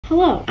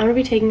Hello, I'm gonna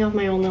be taking off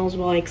my old nails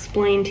while I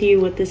explain to you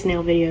what this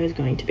nail video is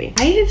going to be.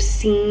 I have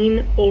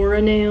seen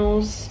aura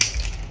nails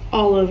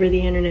all over the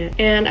internet,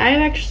 and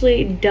I've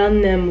actually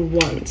done them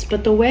once,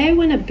 but the way I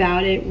went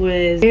about it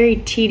was very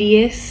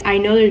tedious. I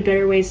know there's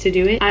better ways to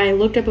do it. I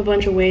looked up a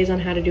bunch of ways on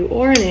how to do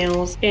aura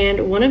nails,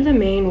 and one of the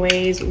main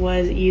ways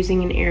was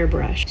using an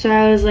airbrush. So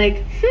I was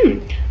like,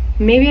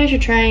 maybe I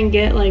should try and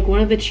get like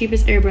one of the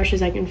cheapest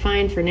airbrushes I can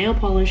find for nail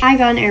polish. I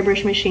got an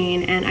airbrush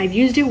machine and I've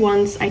used it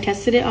once. I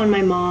tested it on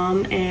my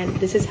mom and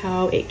this is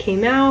how it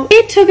came out.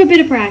 It took a bit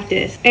of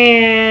practice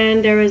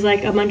and there was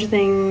like a bunch of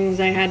things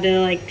I had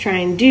to like try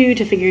and do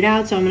to figure it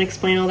out, so I'm gonna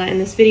explain all that in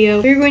this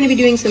video. We're going to be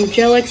doing some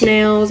gel-X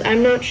nails.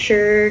 I'm not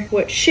sure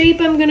what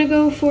shape I'm gonna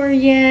go for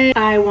yet.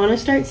 I want to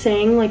start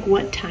saying like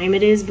what time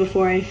it is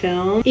before I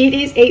film. It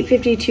is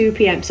 8:52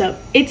 p.m. so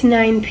it's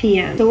 9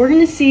 p.m. So we're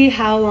gonna see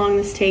how long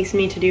this takes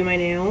me to do my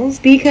nails,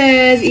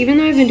 because even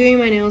though I've been doing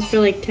my nails for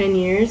like 10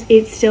 years,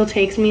 it still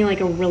takes me like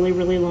a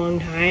really long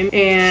time,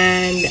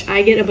 and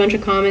I get a bunch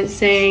of comments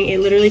saying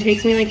it literally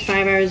takes me like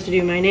 5 hours to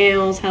do my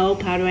nails.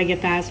 Help, how do I get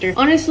faster?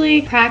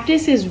 Honestly,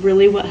 practice is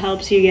really what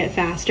helps you get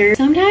faster.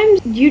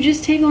 Sometimes you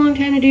just take a long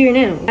time to do your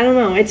nails. I don't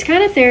know, it's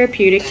kind of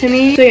therapeutic to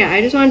me. So yeah,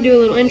 I just want to do a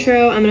little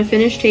intro. I'm gonna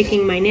finish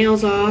taking my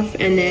nails off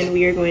and then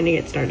we are going to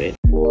get started.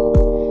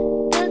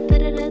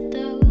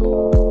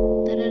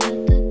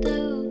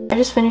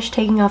 I just finished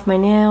taking off my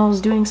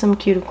nails, doing some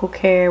cuticle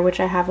care, which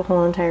I have a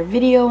whole entire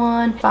video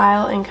on,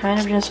 file, and kind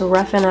of just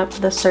roughing up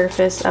the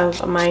surface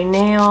of my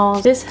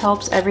nails. This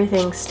helps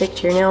everything stick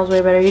to your nails way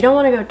better. You don't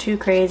want to go too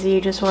crazy,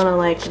 you just want to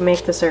like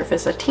make the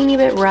surface a teeny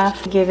bit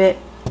rough, give it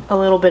a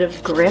little bit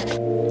of grip.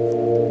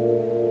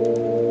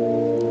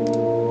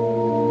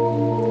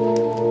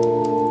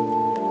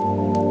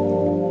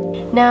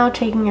 Now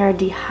taking our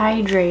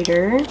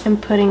dehydrator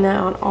and putting that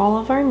on all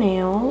of our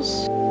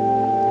nails.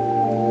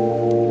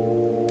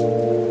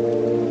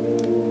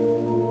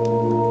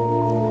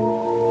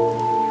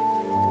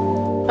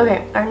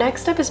 Okay, our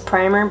next step is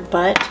primer,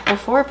 but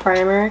before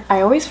primer,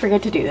 I always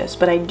forget to do this,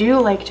 but I do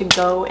like to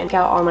go and pick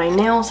out all my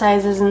nail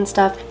sizes and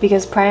stuff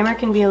because primer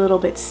can be a little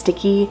bit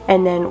sticky,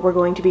 and then we're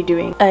going to be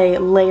doing a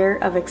layer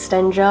of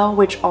extend gel,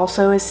 which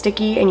also is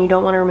sticky, and you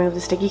don't want to remove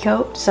the sticky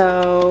coat,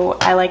 so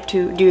I like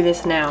to do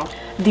this now.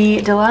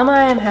 The dilemma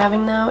I'm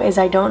having though is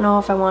I don't know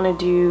if I want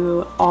to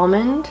do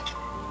almond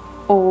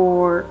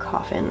or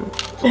coffin.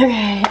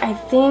 Okay, I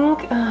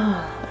think,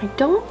 I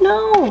don't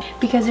know,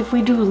 because if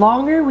we do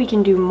longer, we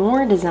can do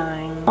more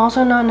design.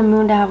 Also not in the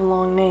mood to have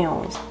long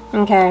nails.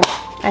 Okay,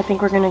 I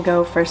think we're gonna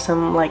go for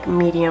some like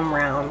medium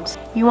rounds.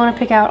 You want to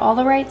pick out all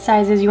the right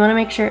sizes. You want to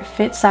make sure it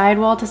fits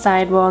sidewall to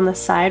sidewall, and the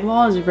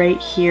sidewall is right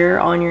here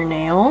on your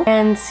nail.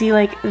 And see,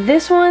 like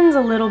this one's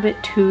a little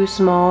bit too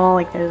small,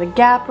 like there's a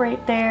gap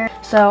right there.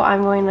 So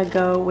I'm going to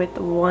go with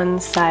one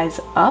size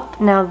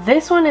up. Now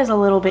this one is a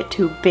little bit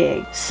too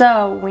big.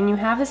 So when you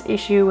have this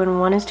issue when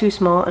one is too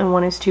small and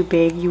one is too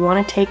big, you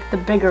want to take the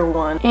bigger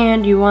one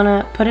and you want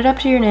to put it up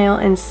to your nail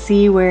and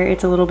see where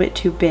it's a little bit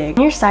too big.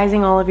 When you're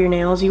sizing all of your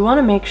nails, you want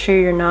to make sure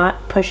you're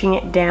not pushing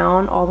it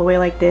down all the way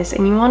like this,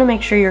 and you want to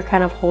make sure you're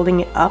kind of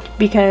holding it up,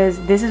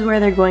 because this is where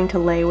they're going to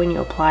lay when you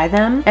apply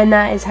them, and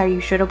that is how you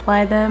should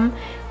apply them,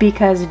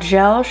 because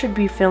gel should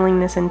be filling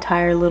this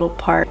entire little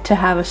part to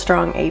have a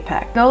strong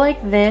apex. Go like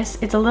this.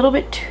 It's a little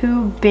bit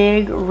too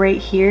big right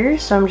here,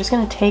 so I'm just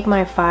going to take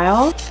my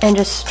file and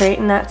just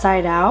straighten that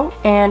side out.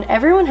 And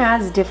everyone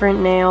has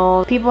different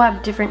nails. People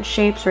have different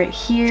shapes right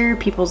here.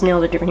 People's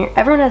nails are different here.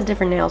 Everyone has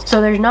different nails,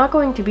 so there's not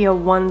going to be a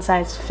one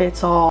size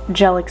fits all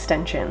gel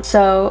extension.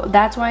 So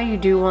that's why you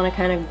do want to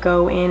kind of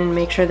go in and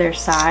make sure they're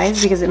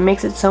sized, because it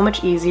makes it so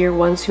much easier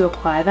once you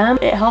apply them.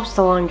 It helps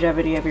the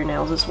longevity of your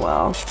nails as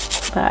well.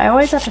 But I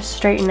always have to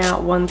straighten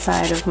out one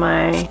side of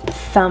my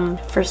thumb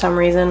for some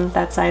reason.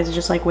 That side is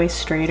just like way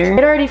straighter.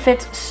 It already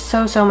fits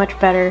so much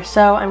better.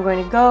 So I'm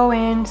going to go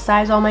in,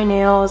 size all my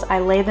nails, I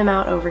lay them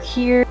out over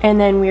here, and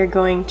then we are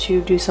going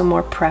to do some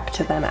more prep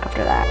to them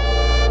after that.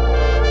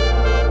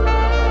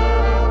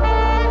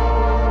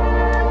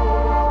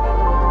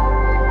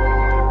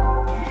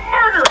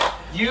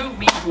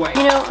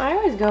 You know, I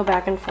always go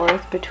back and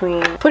forth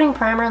between putting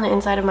primer on the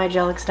inside of my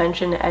gel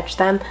extension to etch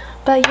them,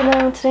 but you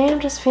know, today I'm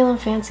just feeling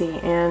fancy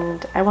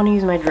and I want to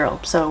use my drill,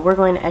 so we're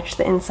going to etch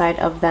the inside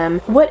of them.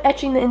 What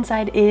etching the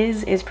inside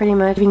is pretty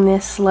much giving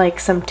this like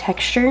some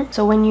texture.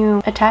 So when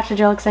you attach a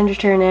gel extension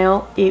to your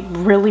nail, it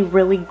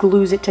really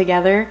glues it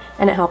together,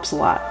 and it helps a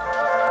lot.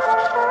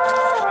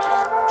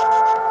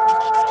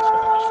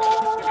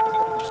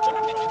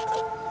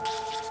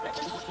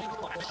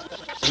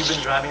 You've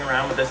been driving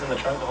around with this in the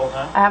trunk the whole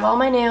time? I have all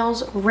my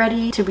nails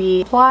ready to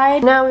be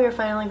applied. Now we are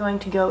finally going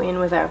to go in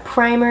with our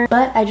primer,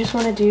 but I just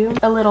want to do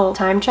a little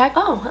time check.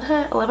 Oh,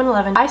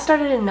 11:11. I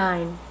started at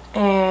 9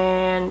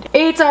 and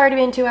it's already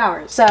been 2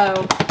 hours. So,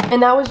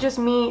 and that was just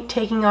me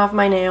taking off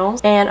my nails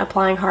and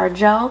applying hard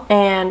gel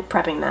and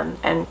prepping them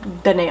and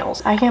the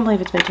nails. I can't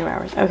believe it's been 2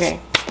 hours. Okay.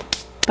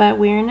 But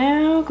we're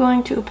now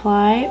going to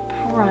apply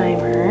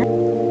primer.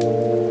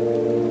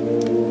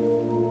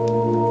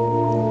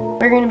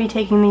 we're going to be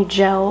taking the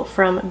gel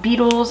from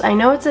Beetles. I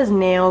know it says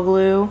nail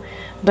glue,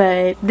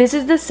 but this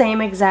is the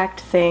same exact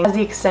thing as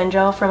the Extend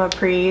Gel from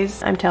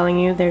Apres. I'm telling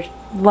you, there's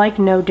like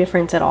no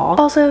difference at all.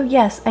 Also,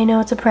 yes, I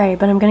know it's Apres,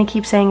 but I'm gonna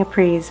keep saying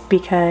Apres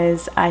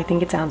because I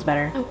think it sounds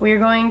better. We're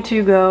going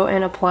to go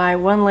and apply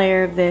one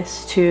layer of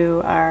this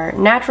to our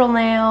natural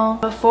nail.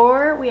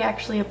 Before we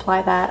actually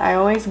apply that, I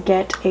always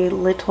get a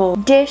little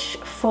dish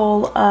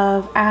full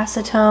of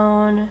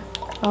acetone.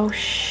 Oh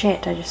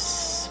shit, I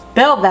just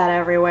spilled that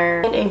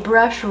everywhere. And a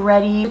brush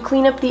ready to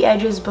clean up the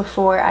edges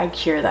before I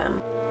cure them.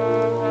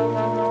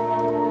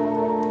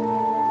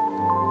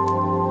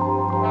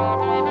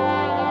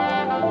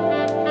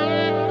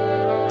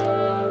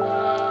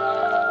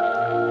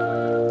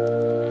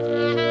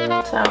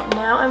 So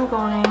now I'm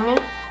going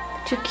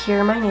to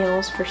cure my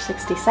nails for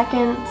 60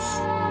 seconds.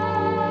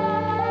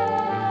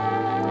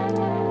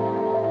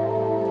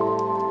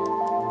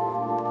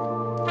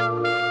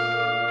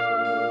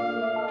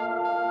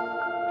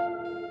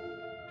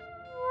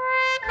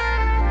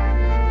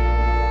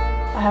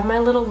 I have my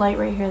little light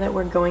right here that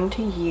we're going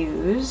to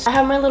use. I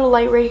have my little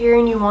light right here,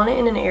 and you want it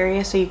in an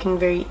area so you can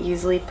very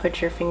easily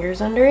put your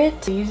fingers under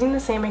it. So using the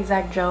same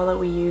exact gel that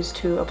we use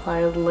to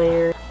apply the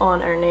layer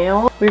on our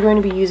nail, we're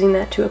going to be using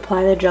that to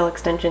apply the gel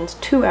extensions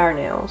to our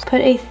nails.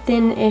 Put a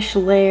thin-ish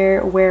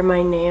layer where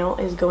my nail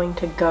is going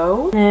to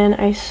go. Then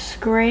I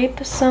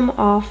scrape some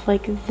off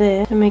like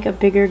this to make a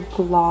bigger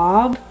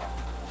glob,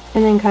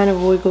 and then kind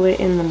of wiggle it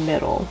in the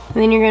middle.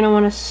 And then you're going to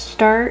want to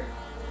start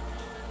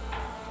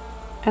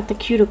at the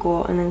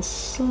cuticle and then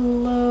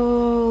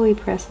slowly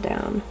press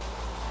down.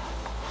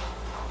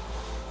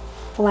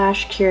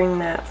 Flash curing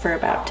that for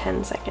about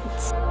 10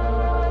 seconds.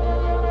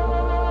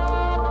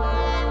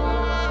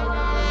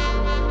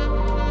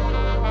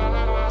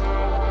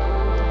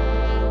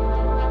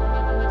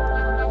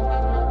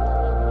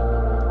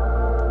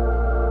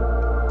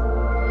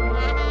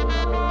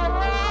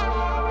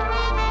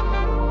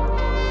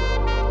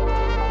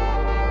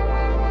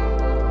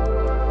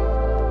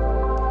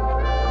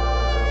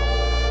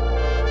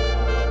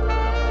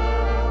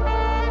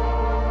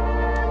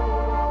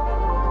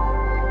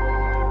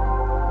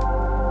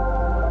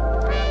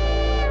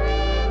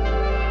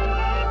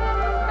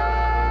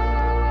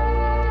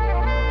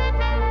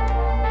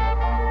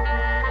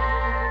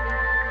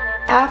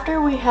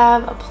 After we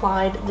have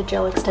applied the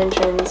gel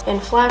extensions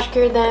and flash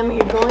cured them,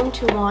 you're going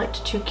to want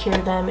to cure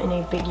them in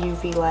a big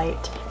UV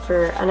light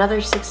for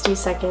another 60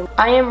 seconds.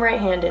 I am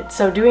right-handed,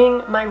 so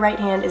doing my right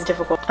hand is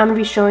difficult. I'm gonna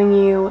be showing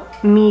you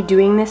me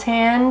doing this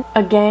hand.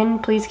 Again,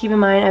 please keep in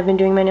mind I've been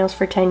doing my nails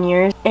for 10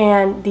 years,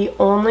 and the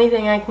only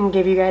thing I can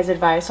give you guys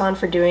advice on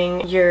for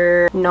doing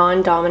your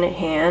non-dominant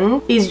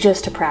hand is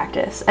just to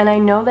practice. And I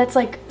know that's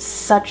like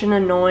such an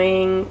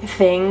annoying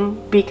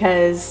thing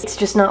because it's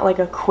just not like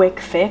a quick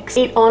fix.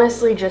 It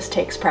honestly just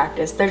takes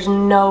practice. There's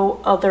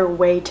no other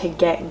way to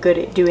get good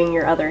at doing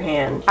your other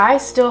hand. I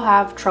still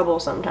have trouble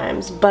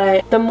sometimes,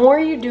 but the more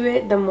you do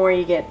it, the more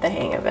you get the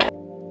hang of it.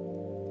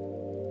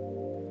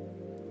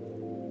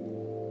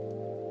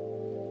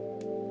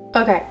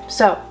 Okay,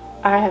 so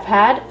I have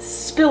had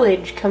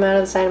spillage come out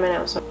of the side of my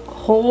nail. So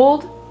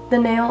hold the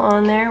nail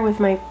on there with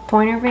my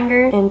pointer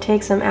finger and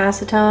take some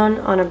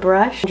acetone on a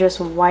brush and just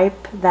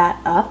wipe that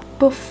up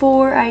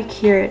before I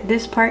cure it.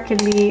 This part can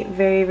be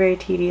very, very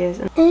tedious.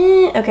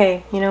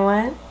 Okay, you know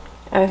what?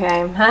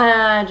 Okay,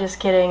 just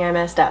kidding, I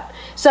messed up.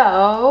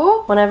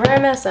 So, whenever I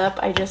mess up,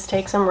 I just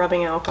take some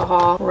rubbing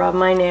alcohol, rub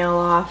my nail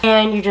off,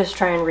 and you just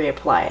try and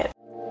reapply it.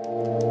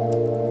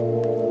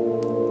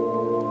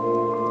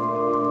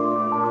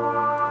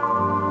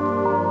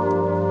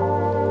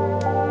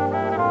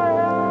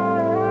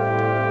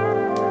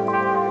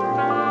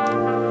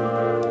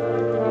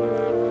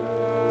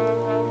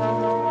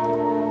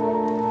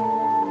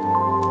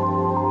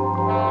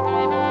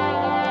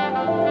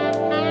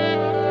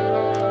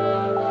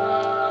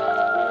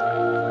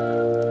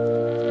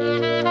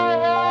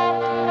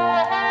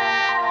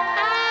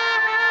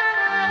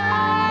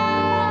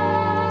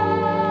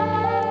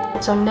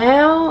 So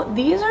now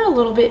these are a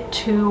little bit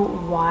too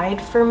wide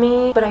for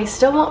me, but I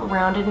still want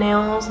rounded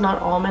nails,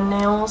 not almond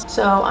nails.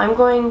 So I'm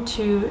going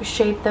to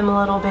shape them a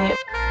little bit.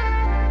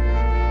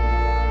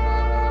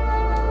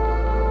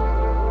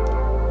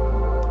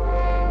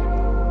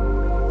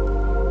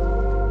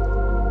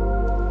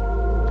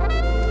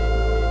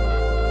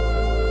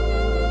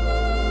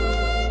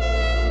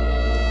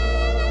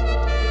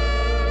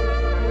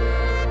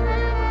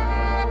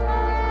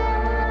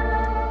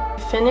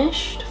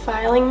 Finished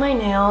filing my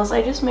nails.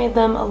 I just made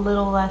them a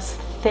little less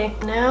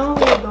thick. Now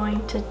we're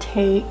going to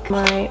take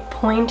my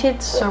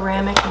pointed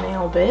ceramic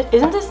nail bit.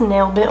 Isn't this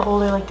nail bit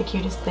holder like the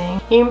cutest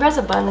thing? You can press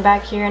a button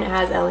back here and it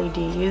has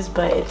LEDs,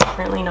 but it's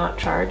currently not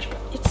charged.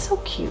 It's so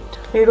cute.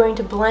 We're going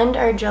to blend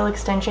our gel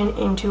extension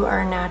into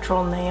our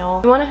natural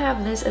nail. You want to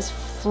have this as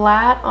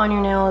flat on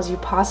your nail as you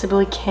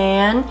possibly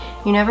can.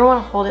 You never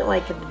want to hold it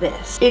like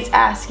this. It's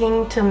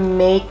asking to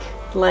make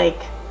like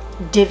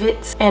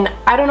divots, and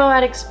I don't know how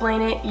to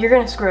explain it. You're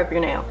gonna screw up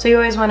your nail. So you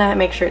always wanna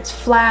make sure it's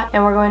flat,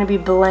 and we're going to be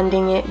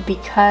blending it,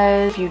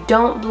 because if you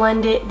don't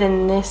blend it,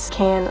 then this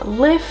can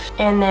lift,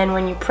 and then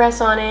when you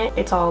press on it,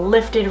 it's all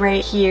lifted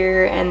right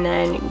here, and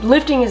then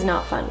lifting is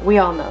not fun. We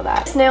all know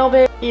that. This nail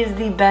bit is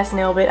the best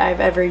nail bit I've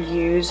ever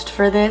used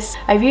for this.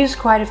 I've used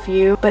quite a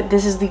few, but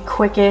this is the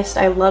quickest.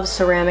 I love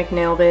ceramic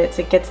nail bits.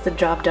 It gets the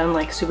job done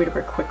like super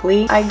duper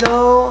quickly. I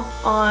go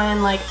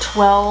on like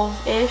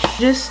 12-ish.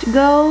 Just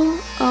go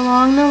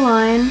along the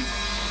line.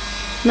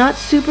 Not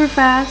super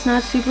fast,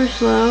 not super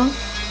slow.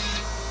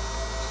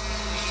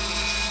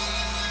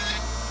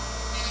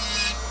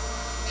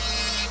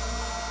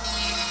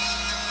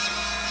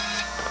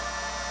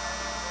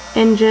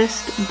 And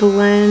just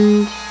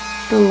blend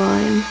the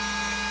line.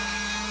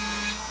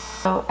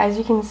 So as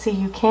you can see,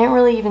 you can't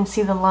really even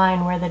see the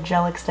line where the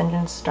gel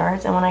extension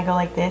starts, and when I go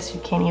like this,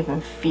 you can't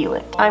even feel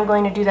it. I'm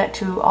going to do that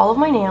to all of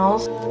my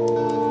nails.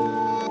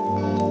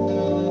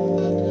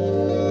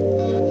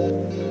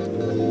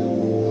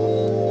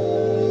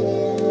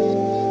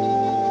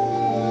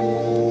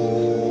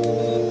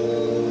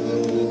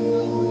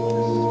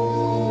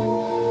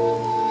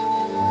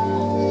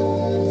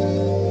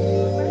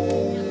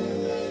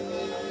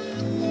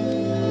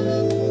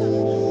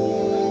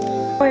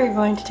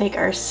 We're going to take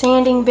our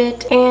sanding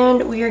bit,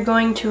 and we are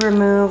going to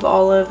remove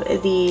all of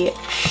the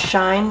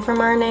shine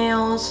from our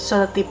nails so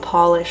that the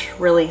polish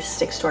really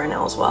sticks to our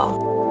nails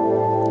well.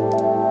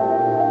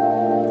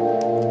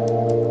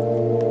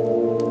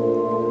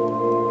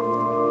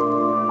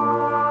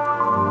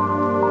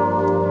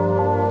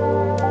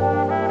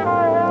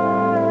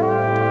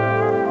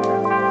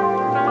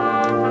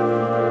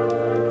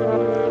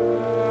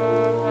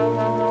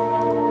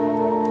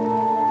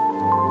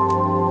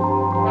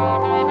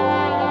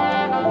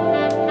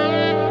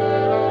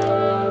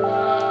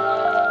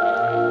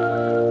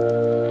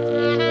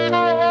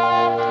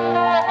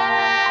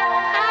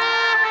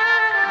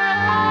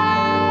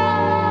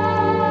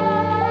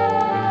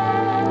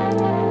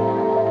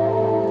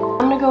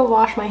 Go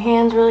wash my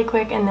hands really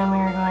quick, and then we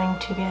are going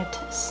to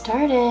get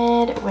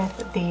started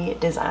with the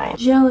design.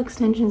 Gel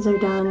extensions are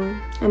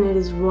done, and it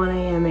is 1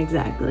 a.m.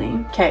 exactly.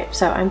 Okay,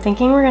 so I'm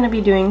thinking we're gonna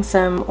be doing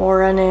some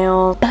aura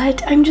nails,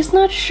 but I'm just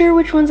not sure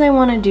which ones I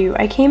want to do.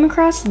 I came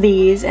across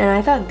these, and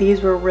I thought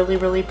these were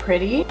really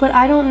pretty, but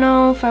I don't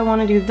know if I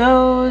want to do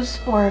those,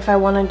 or if I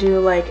want to do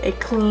like a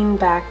clean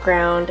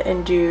background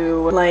and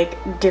do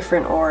like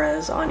different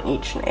auras on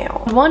each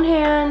nail. On one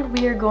hand,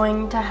 we are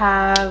going to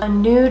have a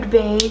nude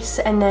base,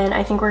 and then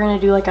I think we're gonna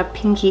do like a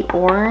pinky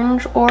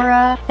orange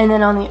aura, and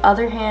then on the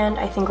other hand,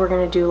 I think we're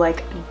gonna do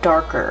like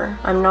darker.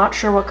 I'm not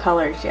sure what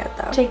colors yet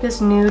though. Take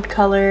this nude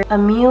color,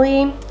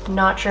 Amelie,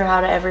 not sure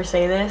how to ever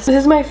say this. This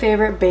is my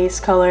favorite base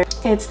color.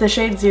 It's the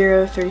shade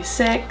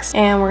 036,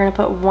 and we're gonna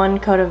put 1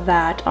 coat of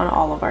that on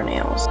all of our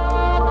nails.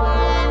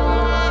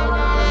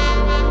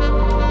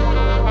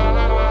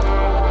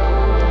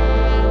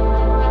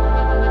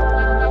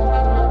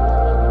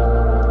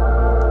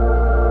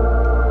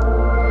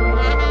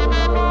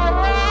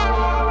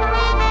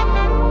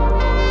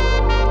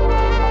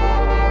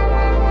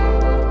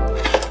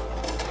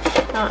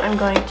 I'm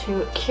going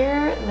to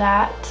cure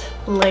that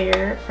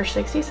layer for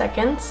 60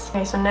 seconds.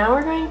 Okay, so now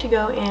we're going to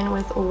go in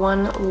with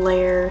 1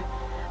 layer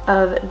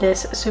of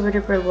this super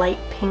duper light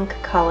pink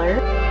color.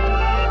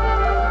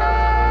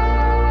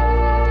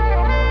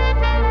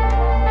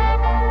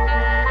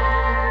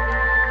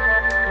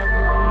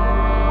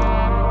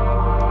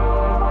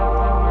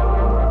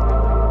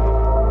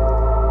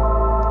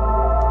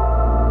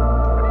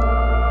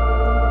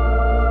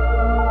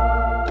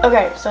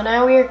 Okay, so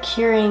now we are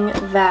curing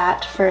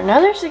that for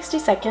another 60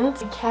 seconds.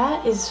 The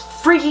cat is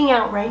freaking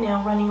out right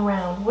now, running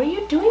around. What are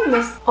you doing,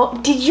 miss? Oh,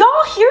 did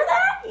y'all hear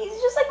that?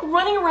 He's just like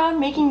running around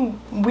making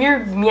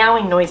weird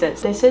meowing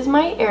noises. This is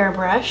my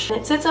airbrush.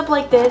 It sits up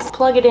like this.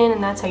 Plug it in,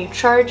 and that's how you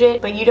charge it,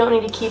 but you don't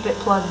need to keep it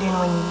plugged in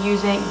when you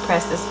use it. You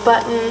press this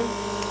button,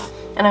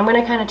 and I'm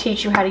gonna kind of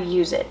teach you how to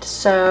use it.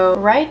 So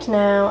right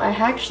now, I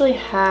actually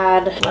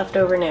had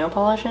leftover nail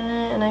polish in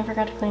it, and I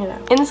forgot to clean it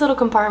up. In this little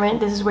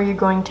compartment, this is where you're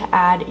going to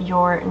add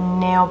your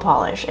nail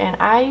polish, and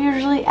I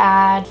usually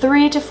add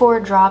 3 to 4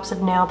 drops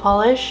of nail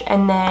polish,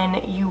 and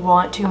then you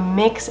want to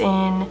mix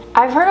in.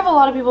 I've heard of a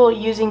lot of people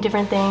using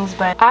different things,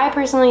 but I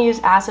personally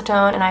use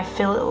acetone, and I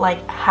fill it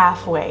like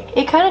halfway.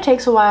 It kind of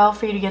takes a while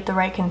for you to get the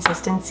right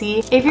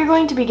consistency. If you're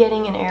going to be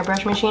getting an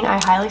airbrush machine,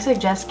 I highly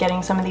suggest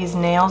getting some of these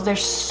nails. They're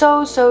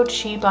so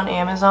cheap on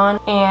Amazon,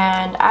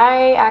 and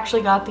I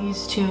actually got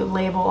these to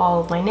label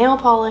all of my nail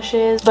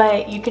polishes,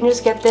 but you can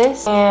just get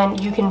this and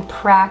you can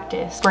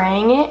practice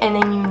spraying it, and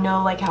then you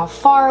know like how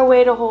far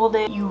away to hold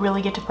it. You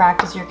really get to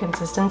practice your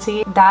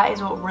consistency. That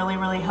is what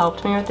really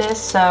helped me with this,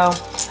 so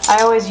I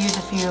always use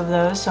a few of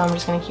those, so I'm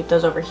just gonna keep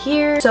those over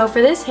here. So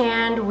for this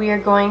hand, we are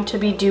going to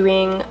be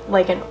doing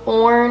like an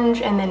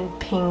orange and then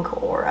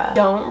pink aura.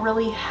 Don't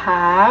really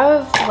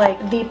have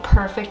like the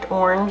perfect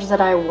orange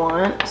that I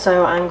want,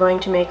 so I'm going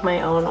to make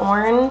my own orange.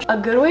 orange. A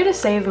good way to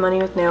save money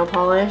with nail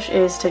polish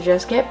is to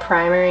just get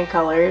primary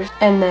colors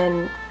and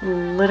then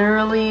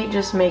literally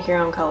just make your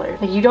own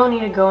colors. Like, you don't need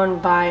to go and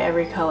buy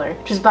every color.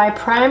 Just buy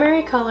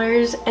primary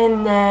colors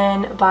and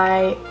then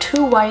buy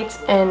 2 whites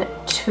and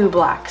 2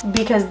 blacks,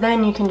 because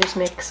then you can just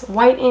mix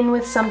white in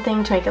with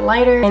something to make it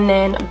lighter and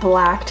then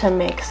black to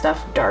make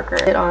stuff darker.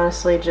 It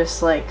honestly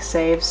just like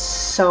saves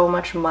so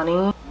much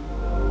money.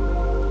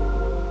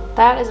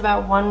 That is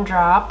about 1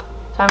 drop.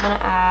 So I'm gonna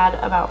add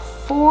about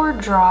 4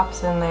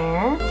 drops in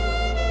there.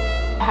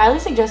 I highly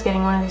suggest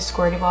getting one of these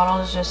squirty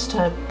bottles just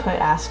to put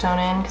acetone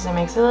in, because it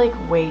makes it like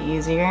way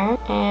easier.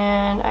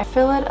 And I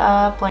fill it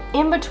up like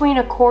in between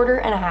 1/4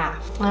 and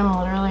 1/2. And I'm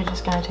literally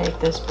just gonna take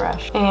this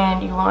brush,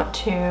 and you want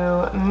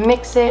to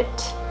mix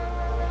it.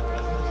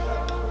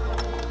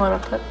 I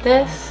want to put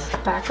this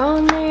back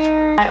on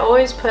there. I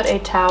always put a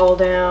towel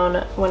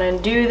down when I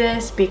do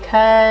this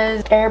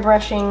because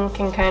airbrushing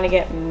can kind of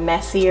get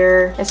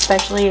messier,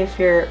 especially if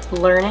you're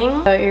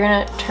learning. So you're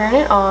gonna turn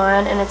it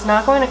on, and it's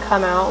not going to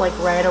come out like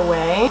right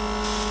away,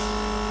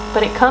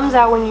 but it comes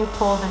out when you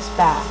pull this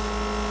back.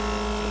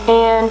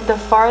 And the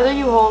farther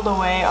you hold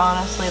away,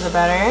 honestly, the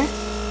better.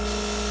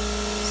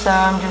 So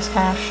I'm just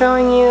kind of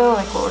showing you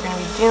like what we're gonna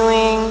be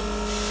doing.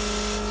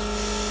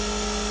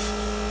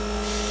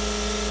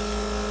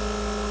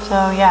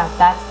 So yeah,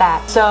 that's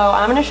that. So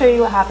I'm gonna show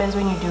you what happens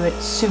when you do it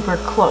super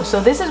close. So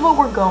this is what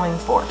we're going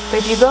for. But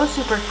if you go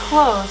super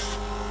close,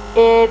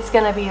 it's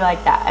gonna be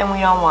like that, and we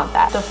don't want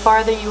that. The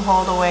farther you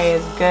hold away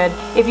is good.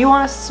 If you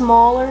want a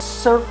smaller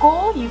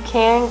circle, you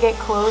can get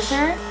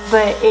closer,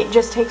 but it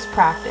just takes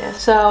practice.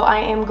 So I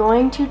am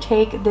going to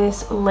take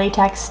this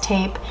latex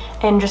tape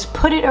and just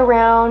put it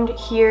around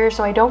here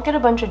so I don't get a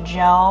bunch of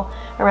gel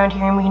around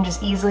here, and we can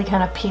just easily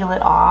kind of peel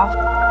it off.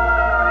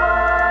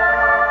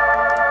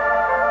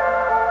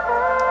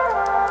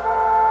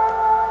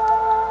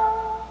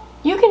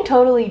 You can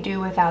totally do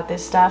without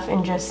this stuff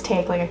and just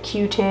take like a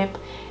Q-tip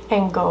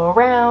and go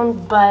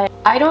around, but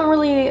I don't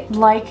really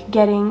like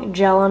getting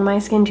gel on my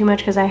skin too much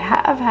because I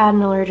have had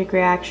an allergic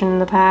reaction in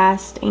the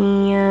past,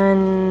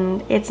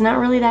 and it's not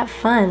really that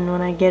fun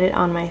when I get it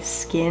on my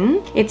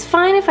skin. It's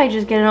fine if I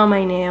just get it on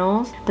my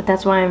nails, but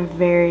that's why I'm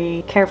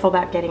very careful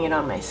about getting it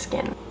on my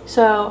skin.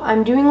 So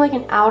I'm doing like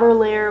an outer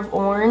layer of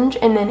orange,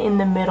 and then in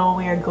the middle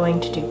we are going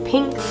to do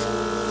pink.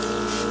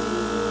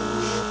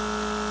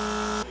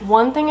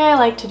 One thing I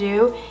like to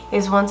do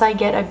is once I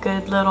get a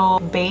good little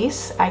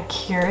base, I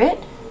cure it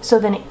so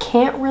then it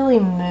can't really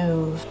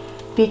move.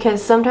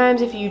 Because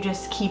sometimes if you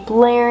just keep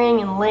layering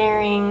and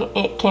layering,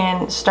 it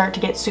can start to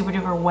get super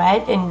duper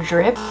wet and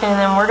drip. And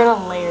then we're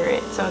gonna layer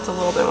it so it's a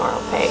little bit more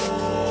opaque.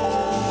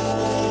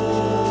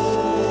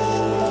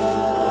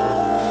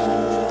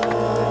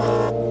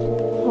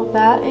 Well,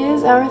 that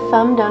is our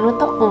thumb done with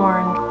the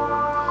orange.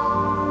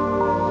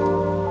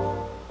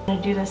 I'm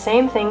gonna do the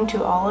same thing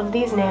to all of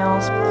these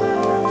nails.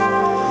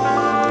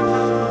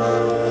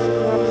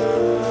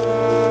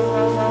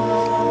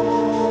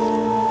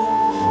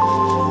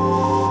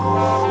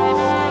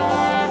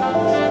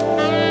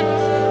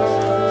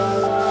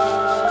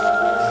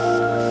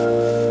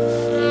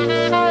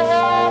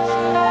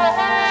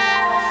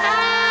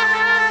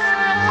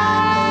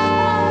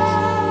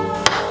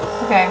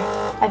 Okay,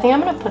 I think I'm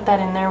gonna put that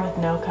in there with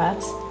no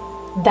cuts.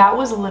 That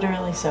was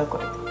literally so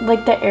quick.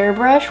 Like, the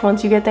airbrush,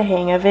 once you get the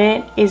hang of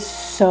it, is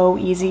so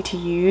easy to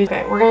use.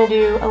 Okay, we're gonna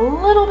do a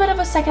little bit of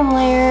a second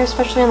layer,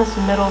 especially on this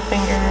middle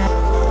finger.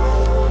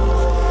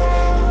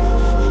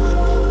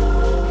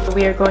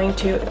 We are going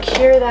to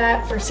cure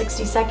that for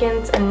 60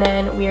 seconds, and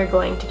then we are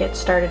going to get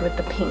started with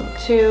the pink.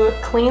 To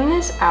clean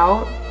this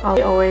out,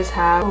 I always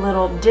have a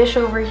little dish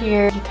over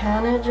here. You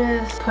kind of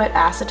just put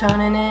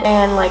acetone in it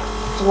and like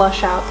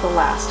flush out the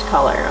last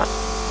color.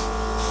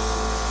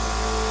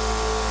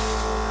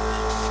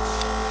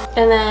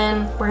 And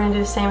then we're gonna do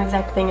the same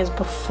exact thing as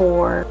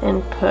before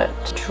and put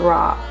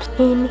drops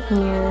in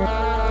here.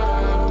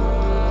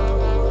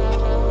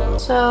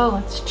 So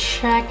let's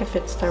check if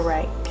it's the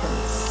right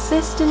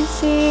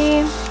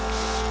consistency.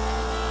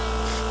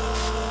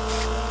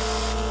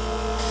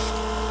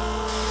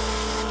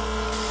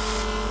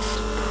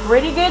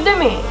 Pretty good to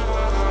me.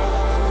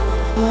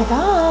 Oh my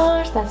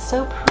gosh, that's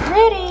so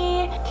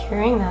pretty.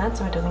 Curing that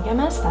so it doesn't get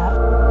messed up.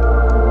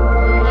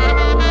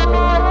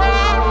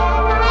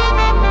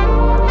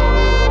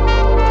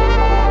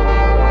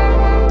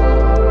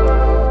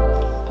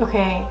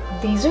 Okay,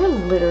 these are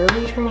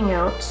literally turning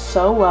out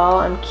so well.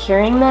 I'm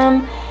curing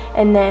them,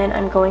 and then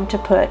I'm going to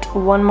put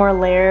one more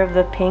layer of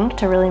the pink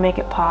to really make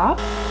it pop.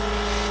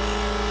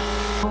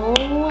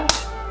 Oh,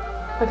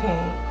 okay,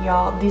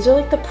 y'all, these are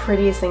like the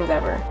prettiest things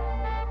ever.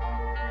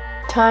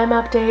 Time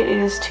update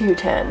is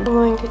 2:10. I'm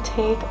going to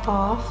take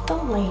off the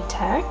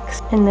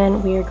latex, and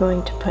then we are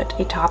going to put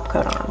a top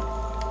coat on.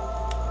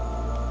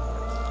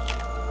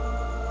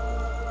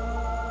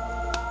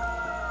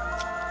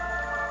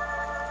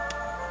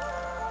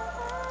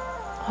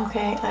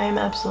 Okay, I am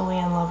absolutely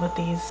in love with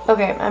these.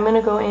 Okay, I'm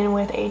gonna go in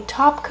with a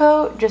top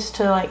coat just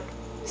to like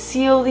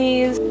seal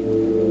these.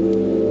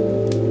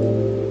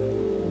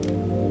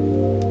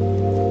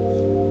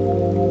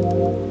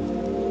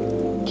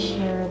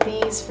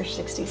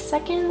 60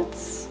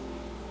 seconds.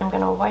 I'm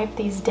gonna wipe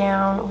these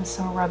down with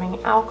some rubbing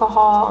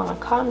alcohol on a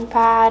cotton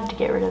pad to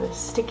get rid of the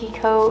sticky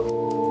coat.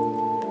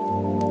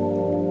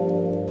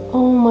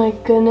 Oh my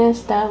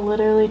goodness, that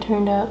literally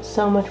turned out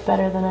so much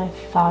better than I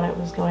thought it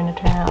was going to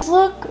turn out. These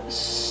look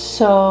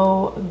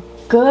so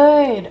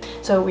good.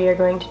 So we are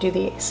going to do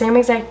the same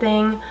exact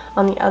thing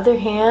on the other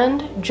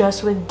hand,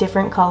 just with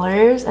different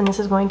colors, and this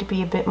is going to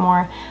be a bit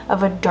more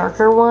of a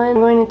darker one. I'm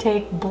going to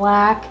take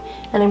black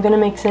and I'm going to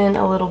mix in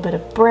a little bit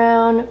of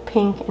brown,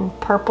 pink, and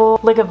purple,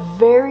 like a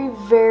very,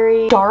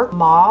 very dark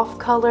mauve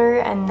color,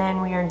 and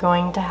then we are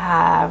going to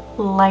have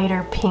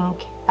lighter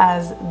pink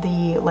as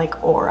the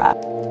like aura.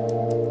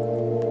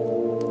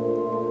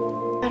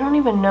 I don't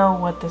even know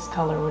what this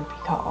color would be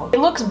called. It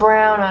looks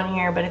brown on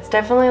here, but it's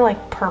definitely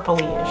like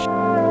purpley-ish.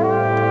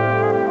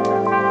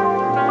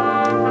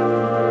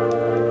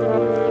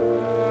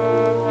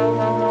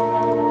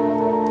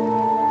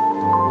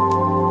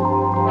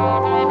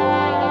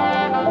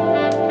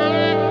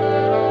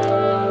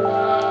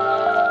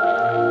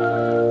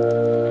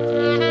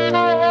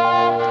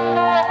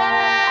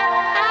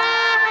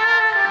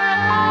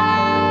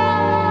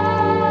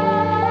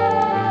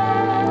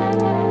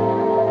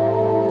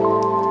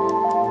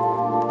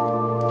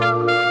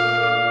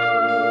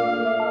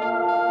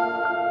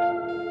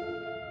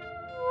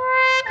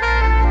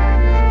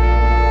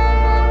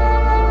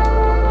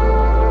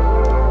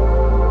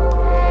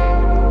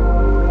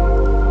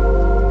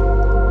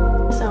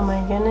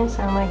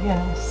 Oh my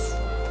goodness.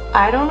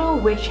 I don't know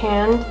which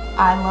hand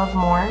I love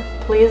more.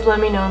 Please let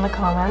me know in the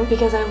comments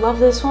because I love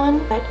this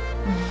one, but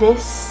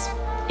this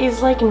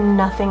is like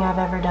nothing I've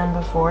ever done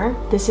before.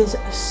 This is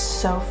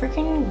so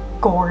freaking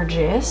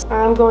gorgeous.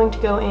 I'm going to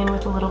go in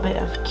with a little bit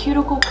of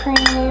cuticle cream.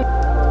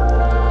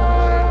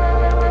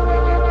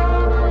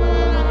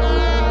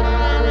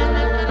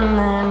 And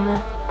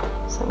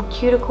then some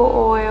cuticle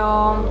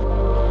oil.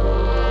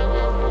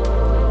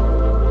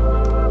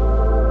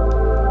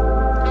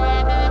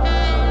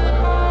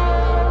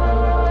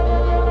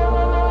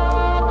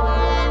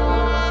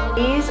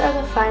 These are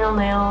the final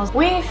nails.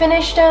 We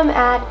finished them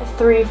at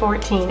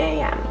 3:14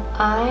 a.m.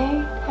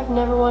 I have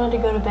never wanted to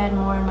go to bed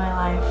more in my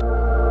life.